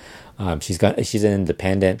gone. She's an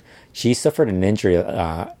independent. She suffered an injury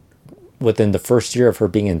within the first year of her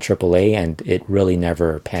being in AAA, and it really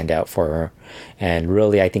never panned out for her. And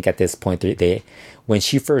really, I think at this point, when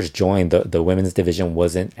she first joined, the women's division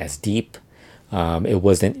wasn't as deep. It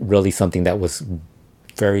wasn't really something that was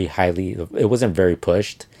it wasn't very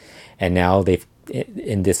pushed. And now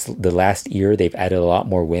the last year, they've added a lot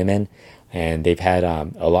more women, and they've had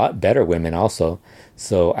a lot better women also.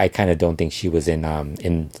 So I kind of don't think she was in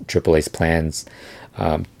AAA's plans.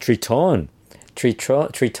 Triton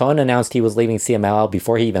announced he was leaving CMLL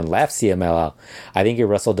before he even left CMLL. I think he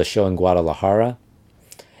wrestled the show in Guadalajara,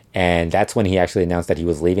 and that's when he actually announced that he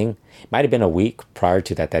was leaving. It might have been a week prior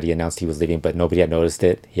to that he announced he was leaving, but nobody had noticed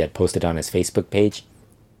it. He had posted on his Facebook page.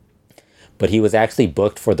 But he was actually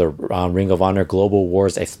booked for the Ring of Honor Global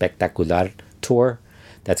Wars Espectacular tour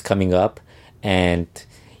that's coming up, and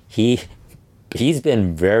he's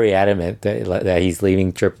been very adamant that he's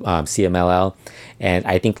leaving CMLL. And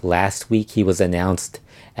I think last week he was announced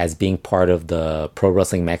as being part of the Pro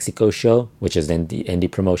Wrestling Mexico show, which is an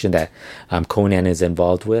indie promotion that Conan is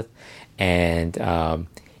involved with. And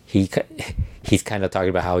he's kind of talking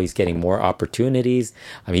about how he's getting more opportunities.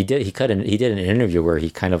 He did an interview where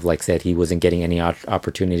he kind of like said he wasn't getting any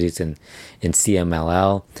opportunities in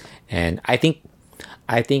CMLL. And I think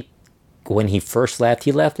when he first left,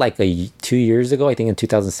 he left like 2 years ago, I think in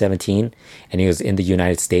 2017, and he was in the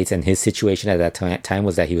United States. And his situation at that time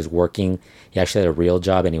was that he was working. He actually had a real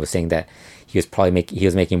job, and he was saying that he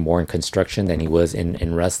was making more in construction than he was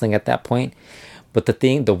in wrestling at that point. But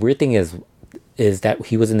the weird thing is that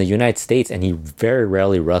he was in the United States, and he very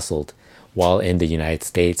rarely wrestled while in the United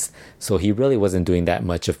States. So he really wasn't doing that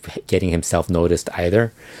much of getting himself noticed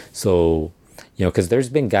either. So, because there's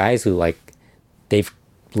been guys who they've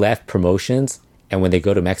left promotions, and when they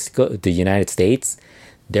go to Mexico, the United States,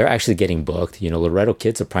 they're actually getting booked. Laredo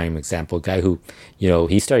Kid's a prime example. A guy who,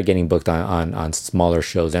 he started getting booked on smaller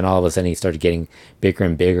shows, and all of a sudden he started getting bigger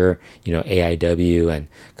and bigger. AIW and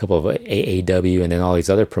a couple of AAW, and then all these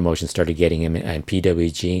other promotions started getting him, and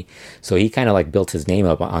PWG. So he kind of built his name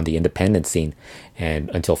up on the independent scene, and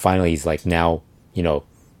until finally he's now,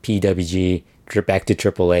 PWG, back to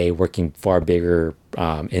AAA, working far bigger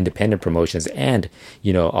independent promotions, and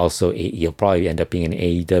also he'll probably end up being in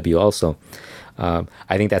AEW also.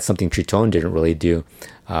 I think that's something Triton didn't really do.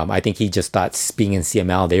 I think he just thought being in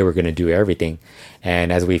CML they were going to do everything,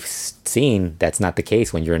 and as we've seen, that's not the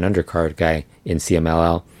case when you're an undercard guy in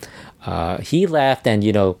CMLL. He left, and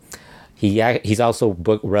he's also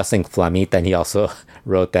booked wrestling Flamita, and he also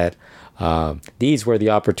wrote that these were the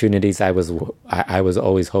opportunities I was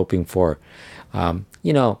always hoping for. I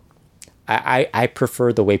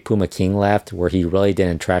prefer the way Puma King left, where he really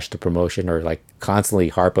didn't trash the promotion or constantly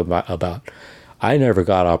harp about I never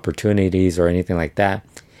got opportunities or anything like that.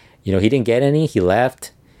 He didn't get any. He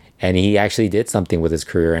left, and he actually did something with his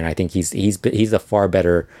career. And I think he's a far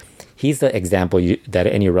better. He's the example that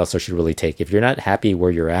any wrestler should really take. If you're not happy where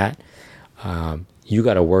you're at, you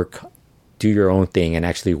got to do your own thing, and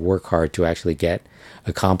actually work hard to actually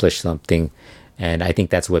accomplish something. And I think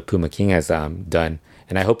that's what Puma King has done.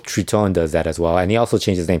 And I hope Triton does that as well. And he also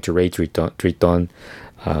changed his name to Ray Triton.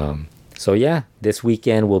 So yeah, this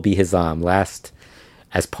weekend will be his last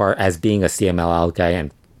as being a CMLL guy.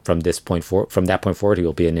 And from that point forward, he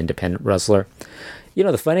will be an independent wrestler.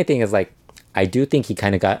 The funny thing is, I do think he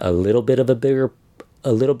kind of got a little bit of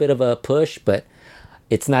a push, but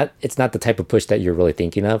it's not the type of push that you're really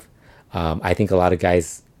thinking of. I think a lot of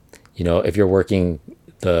guys, if you're working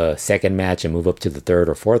the second match and move up to the third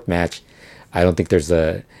or fourth match, I don't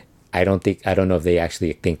know if they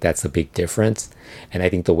actually think that's a big difference. And I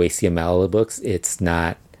think the way CML books, it's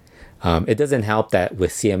not, it doesn't help that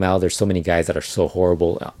with CML, there's so many guys that are so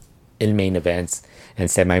horrible in main events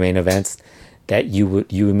and semi-main events that you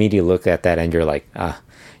immediately look at that and you're like, at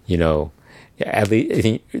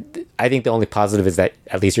least, I think the only positive is that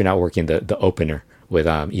at least you're not working the opener with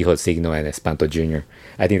Hijo Signo and Espanto Jr.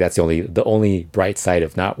 I think that's the only bright side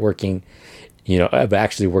of not working, of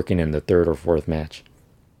actually working in the third or fourth match.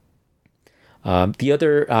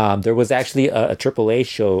 There was actually a AAA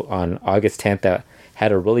show on August 10th that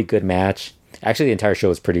had a really good match. Actually, the entire show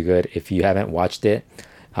is pretty good. If you haven't watched it,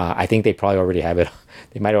 I think they probably already have it.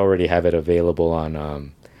 They might already have it available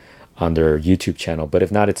on their YouTube channel, but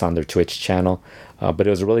if not, it's on their Twitch channel. But it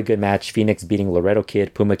was a really good match. Phoenix beating Laredo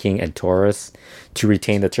Kid, Puma King, and Taurus to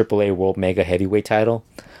retain the AAA World Mega Heavyweight title.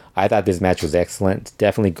 I thought this match was excellent.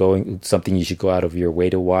 Definitely something you should go out of your way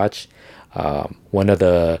to watch. One of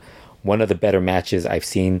the better matches I've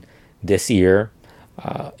seen this year.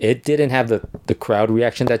 It didn't have the crowd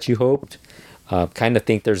reaction that you hoped. Kind of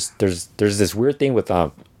think there's this weird thing with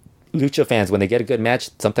lucha fans when they get a good match.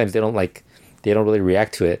 Sometimes they don't really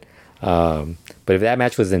react to it. But if that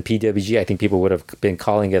match was in PWG, I think people would have been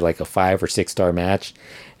calling it like a 5 or 6 star match.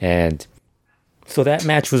 And so that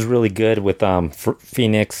match was really good with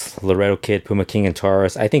Phoenix, Laredo Kid, Puma King, and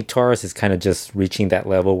Taurus. I think Taurus is kind of just reaching that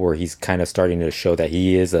level where he's kind of starting to show that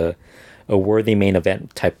he is a worthy main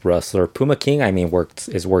event type wrestler. Puma King, I mean,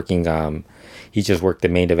 is working. He just worked the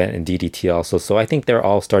main event in DDT also. So I think they're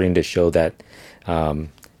all starting to show that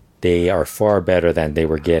they are far better than they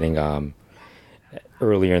were getting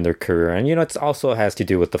earlier in their career. And it also has to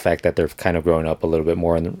do with the fact that they're kind of growing up a little bit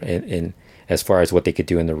more in as far as what they could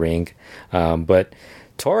do in the ring. But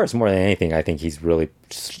Taurus, more than anything, I think he's really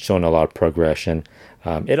shown a lot of progression.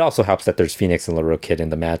 It also helps that there's Phoenix and Laredo Kid in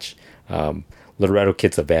the match. Laredo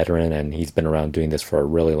Kid's a veteran, and he's been around doing this for a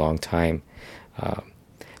really long time.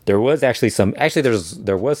 There was some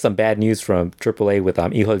bad news from AAA with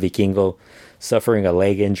Hijo Vikingo suffering a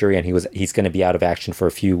leg injury, and he's going to be out of action for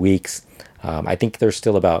a few weeks. I think there's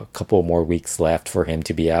still about a couple more weeks left for him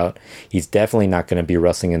to be out. He's definitely not going to be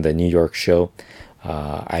wrestling in the New York show.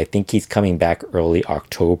 I think he's coming back early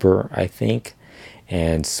October, I think.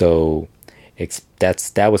 And so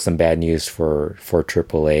that was some bad news for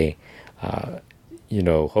AAA.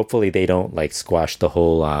 Hopefully they don't squash the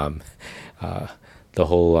whole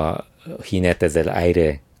Jinetes del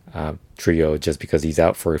Aire trio just because he's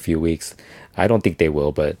out for a few weeks. I don't think they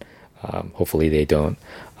will, but hopefully they don't.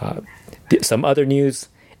 Some other news: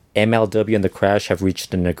 MLW and The Crash have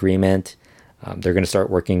reached an agreement. They're going to start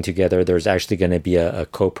working together. There's actually going to be a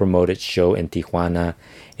co-promoted show in Tijuana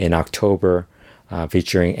in October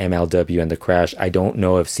featuring MLW and The Crash. I don't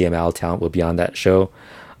know if CML Talent will be on that show.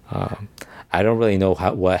 I don't really know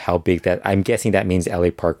how big that. I'm guessing that means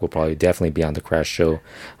LA Park will probably definitely be on The Crash show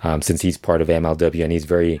since he's part of MLW and he's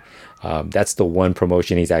very. That's the one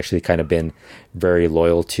promotion he's actually kind of been very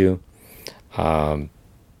loyal to.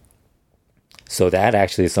 So that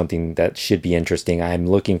actually is something that should be interesting. I'm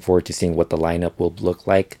looking forward to seeing what the lineup will look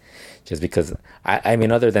like, just because I mean,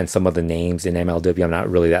 other than some of the names in MLW, I'm not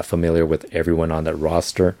really that familiar with everyone on that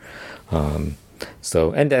roster.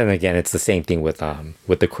 So, and then again, it's the same thing with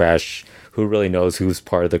The Crash. Who really knows who's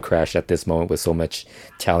part of The Crash at this moment with so much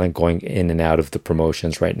talent going in and out of the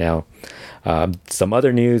promotions right now. Some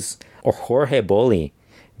other news, Jorge Bolli,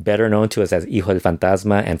 better known to us as Hijo del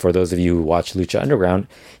Fantasma, and for those of you who watch Lucha Underground,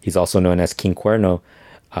 he's also known as King Cuerno,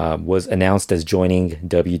 was announced as joining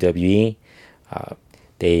WWE.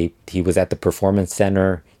 He was at the Performance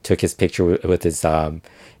Center, took his picture with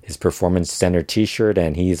his Performance Center t-shirt,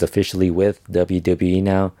 and he's officially with WWE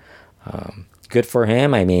now. Good for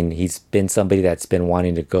him. I mean, he's been somebody that's been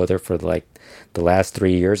wanting to go there for the last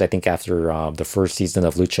 3 years. I think after the first season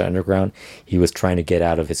of Lucha Underground, he was trying to get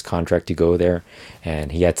out of his contract to go there,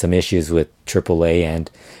 and he had some issues with AAA and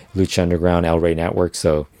Lucha Underground, El Rey Network,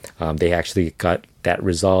 so they actually got that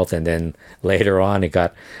resolved, and then later on it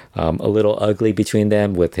got a little ugly between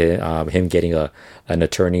them with him getting an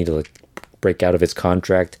attorney to break out of his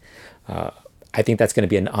contract. I think that's going to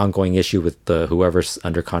be an ongoing issue with whoever's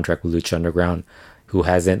under contract with Lucha Underground who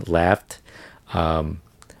hasn't left.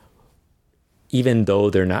 Even though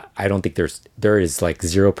they're not, I don't think there is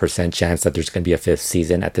 0% chance that there's going to be a 5th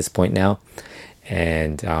season at this point now.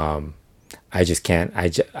 And I just can't, I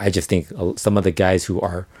just think some of the guys who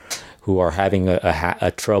are having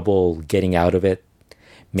a trouble getting out of it,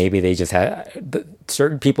 maybe they just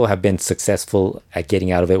certain people have been successful at getting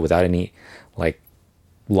out of it without any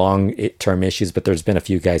long-term issues, but there's been a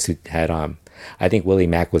few guys who had I think Willie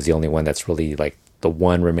Mack was the only one that's really the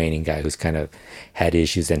one remaining guy who's kind of had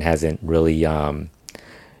issues and hasn't really I'm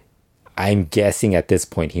guessing at this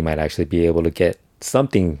point he might actually be able to get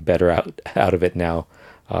something better out of it now,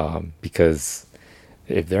 because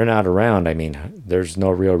if they're not around, I mean, there's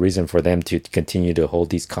no real reason for them to continue to hold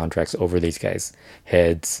these contracts over these guys'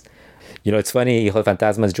 heads. It's funny, Hijo del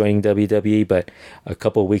Fantasma is joining WWE, but a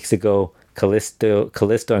couple weeks ago,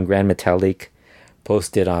 Kalisto and Grand Metalik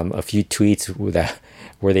posted a few tweets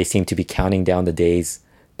where they seem to be counting down the days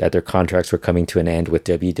that their contracts were coming to an end with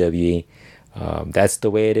WWE. That's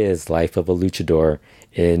the way it is, life of a luchador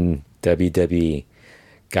in WWE.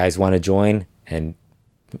 Guys want to join, and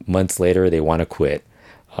months later they want to quit,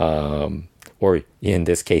 or in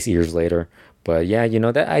this case years later. But yeah,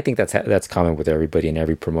 that I think that's common with everybody in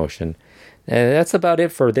every promotion. And that's about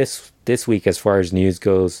it for this week as far as news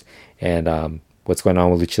goes, and what's going on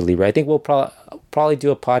with Lucha Libre. I think we'll probably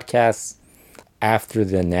do a podcast after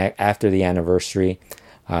the anniversary.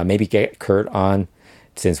 Maybe get Kurt on,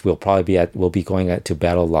 since we'll be going to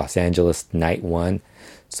Battle Los Angeles night 1.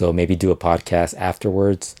 So maybe do a podcast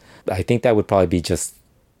afterwards. I think that would probably be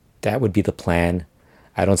that would be the plan.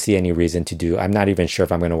 I don't see any reason to do. I'm not even sure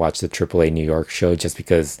if I'm going to watch the AAA New York show, just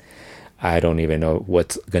because I don't even know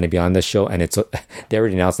what's going to be on this show. And they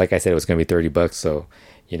already announced, like I said, it was going to be $30. So,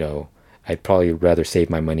 I'd probably rather save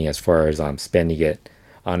my money as far as spending it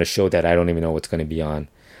on a show that I don't even know what's going to be on.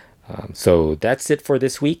 So that's it for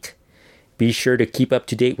this week. Be sure to keep up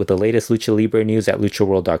to date with the latest Lucha Libre news at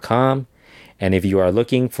luchaworld.com. And if you are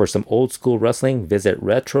looking for some old school wrestling, visit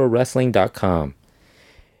retrowrestling.com.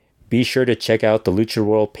 Be sure to check out the Lucha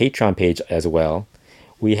World Patreon page as well.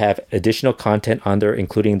 We have additional content on there,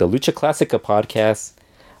 including the Lucha Classica podcast,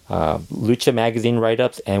 Lucha Magazine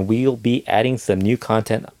write-ups, and we'll be adding some new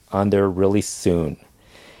content on there really soon.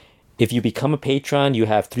 If you become a patron, you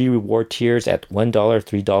have 3 reward tiers at $1,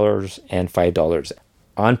 $3, and $5.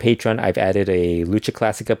 On Patreon, I've added a Lucha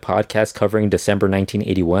Classica podcast covering December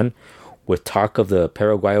 1981 with talk of the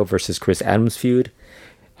Paraguayo versus Chris Adams feud.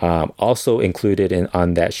 Also included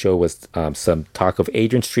on that show was some talk of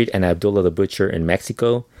Adrian Street and Abdullah the Butcher in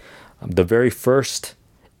Mexico. The very first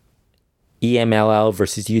EMLL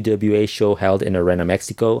versus UWA show held in Arena,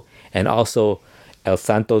 Mexico, and also El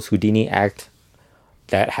Santos Houdini act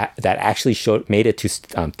that actually made it to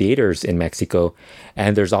theaters in Mexico.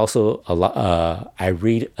 And there's also a lot. I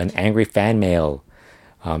read an angry fan mail.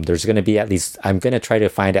 There's going to be I'm going to try to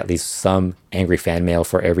find at least some angry fan mail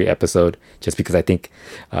for every episode, just because I think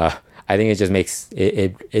it just makes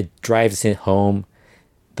it drives it home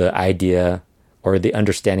the idea or the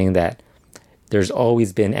understanding that there's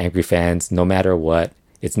always been angry fans no matter what.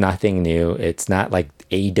 It's nothing new. It's not like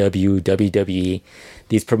AEW, WWE,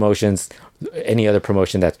 these promotions, any other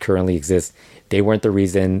promotion that currently exists. They weren't the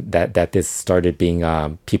reason that this started being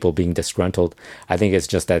people being disgruntled. I think it's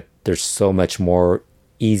just that there's so much more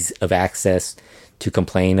ease of access to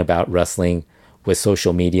complain about wrestling with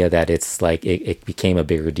social media that it's like it became a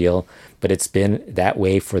bigger deal. But it's been that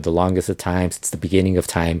way for the longest of time, since the beginning of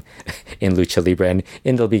time in Lucha Libre and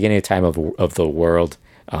in the beginning of time of the world,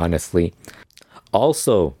 honestly.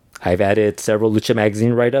 Also, I've added several Lucha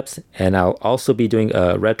Magazine write-ups, and I'll also be doing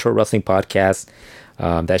a retro wrestling podcast.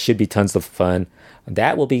 That should be tons of fun.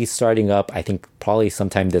 That will be starting up, I think, probably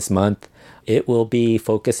sometime this month. It will be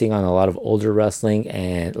focusing on a lot of older wrestling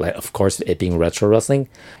and, like, of course, it being retro wrestling.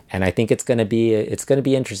 And I think it's going to be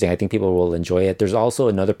interesting. I think people will enjoy it. There's also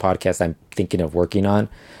another podcast I'm thinking of working on.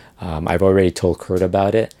 I've already told Kurt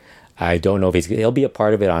about it. I don't know if he'll be a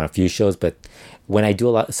part of it on a few shows, but when I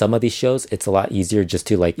do some of these shows, it's a lot easier just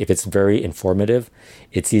to, like, if it's very informative,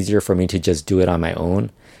 it's easier for me to just do it on my own.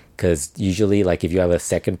 Because usually, like, if you have a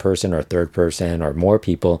second person or a third person or more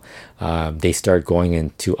people, they start going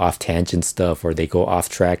into off-tangent stuff, or they go off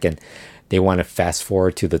track and they want to fast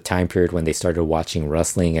forward to the time period when they started watching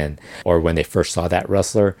wrestling or when they first saw that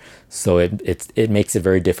wrestler. So it makes it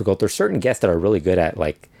very difficult. There's certain guests that are really good at,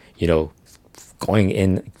 like, going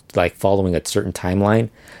in, like, following a certain timeline.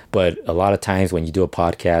 But a lot of times when you do a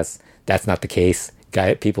podcast, that's not the case.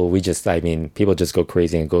 People just go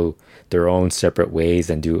crazy and go their own separate ways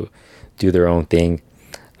and do their own thing.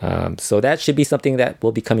 So that should be something that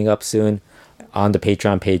will be coming up soon on the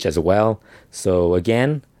Patreon page as well. So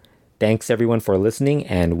again, thanks everyone for listening,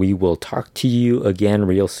 and we will talk to you again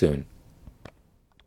real soon.